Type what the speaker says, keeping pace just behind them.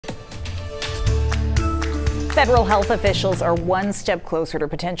Federal health officials are one step closer to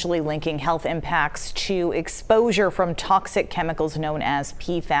potentially linking health impacts to exposure from toxic chemicals known as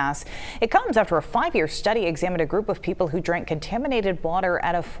PFAS. It comes after a 5-year study examined a group of people who drank contaminated water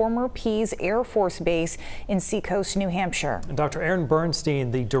at a former Pease Air Force Base in Seacoast, New Hampshire. Dr. Aaron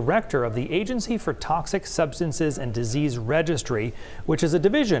Bernstein, the director of the Agency for Toxic Substances and Disease Registry, which is a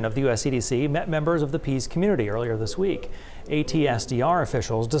division of the U.S. CDC, met members of the Pease community earlier this week. ATSDR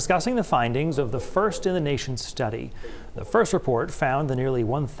officials discussing the findings of the first in the nation study. The first report found the nearly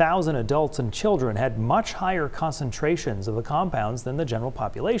 1,000 adults and children had much higher concentrations of the compounds than the general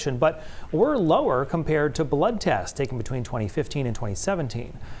population, but were lower compared to blood tests taken between 2015 and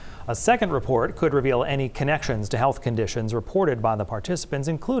 2017. A second report could reveal any connections to health conditions reported by the participants,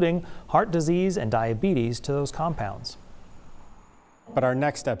 including heart disease and diabetes, to those compounds. But our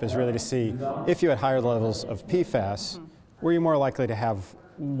next step is really to see if you had higher levels of PFAS, were you more likely to have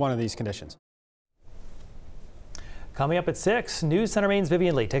one of these conditions? Coming up at 6, News Center Maine's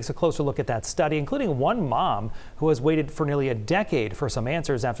Vivian Lee takes a closer look at that study, including one mom who has waited for nearly a decade for some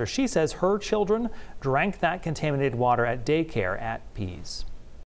answers after she says her children drank that contaminated water at daycare at Pease.